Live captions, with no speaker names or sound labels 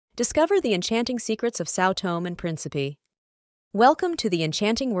Discover the enchanting secrets of Sao Tome and Principe. Welcome to the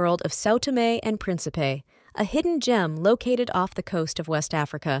enchanting world of Sao Tome and Principe, a hidden gem located off the coast of West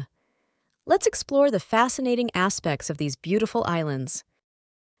Africa. Let's explore the fascinating aspects of these beautiful islands.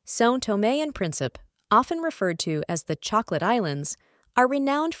 São Tomé and Príncipe, often referred to as the Chocolate Islands, are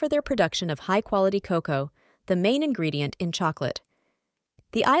renowned for their production of high-quality cocoa, the main ingredient in chocolate.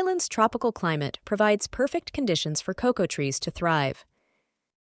 The island's tropical climate provides perfect conditions for cocoa trees to thrive.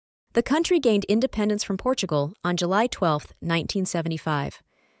 The country gained independence from Portugal on July 12, 1975.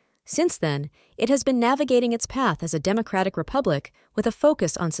 Since then, it has been navigating its path as a democratic republic with a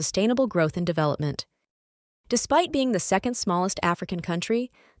focus on sustainable growth and development. Despite being the second smallest African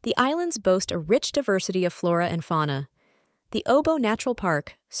country, the islands boast a rich diversity of flora and fauna. The Obo Natural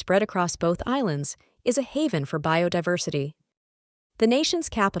Park, spread across both islands, is a haven for biodiversity. The nation's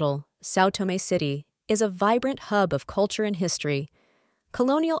capital, Sao Tome City, is a vibrant hub of culture and history.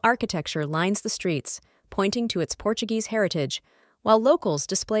 Colonial architecture lines the streets, pointing to its Portuguese heritage, while locals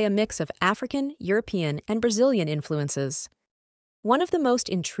display a mix of African, European, and Brazilian influences. One of the most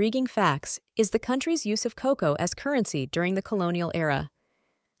intriguing facts is the country's use of cocoa as currency during the colonial era.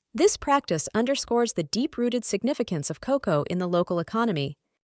 This practice underscores the deep-rooted significance of cocoa in the local economy.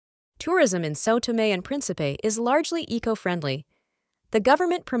 Tourism in Sao Tome and Principe is largely eco-friendly. The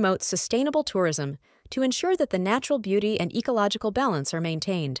government promotes sustainable tourism to ensure that the natural beauty and ecological balance are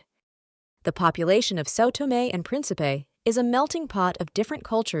maintained. The population of Sao Tome and Principe is a melting pot of different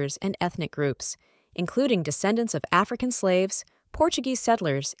cultures and ethnic groups, including descendants of African slaves, Portuguese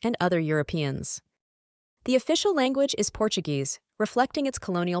settlers, and other Europeans. The official language is Portuguese, reflecting its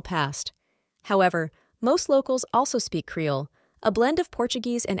colonial past. However, most locals also speak Creole, a blend of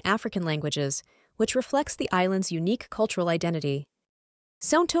Portuguese and African languages, which reflects the island's unique cultural identity.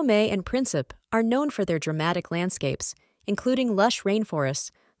 São Tomé and Príncipe are known for their dramatic landscapes, including lush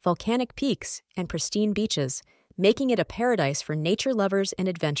rainforests, volcanic peaks, and pristine beaches, making it a paradise for nature lovers and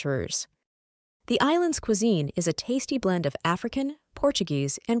adventurers. The island's cuisine is a tasty blend of African,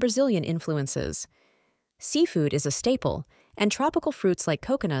 Portuguese, and Brazilian influences. Seafood is a staple, and tropical fruits like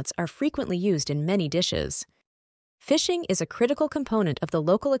coconuts are frequently used in many dishes. Fishing is a critical component of the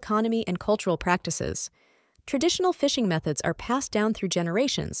local economy and cultural practices. Traditional fishing methods are passed down through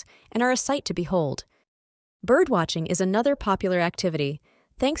generations and are a sight to behold. Birdwatching is another popular activity,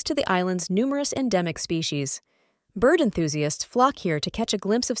 thanks to the island's numerous endemic species. Bird enthusiasts flock here to catch a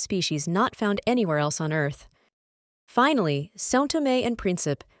glimpse of species not found anywhere else on Earth. Finally, São Tomé and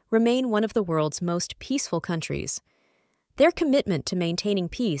Príncipe remain one of the world's most peaceful countries. Their commitment to maintaining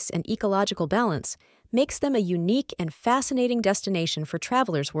peace and ecological balance makes them a unique and fascinating destination for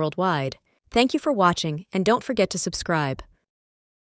travelers worldwide. Thank you for watching, and don't forget to subscribe.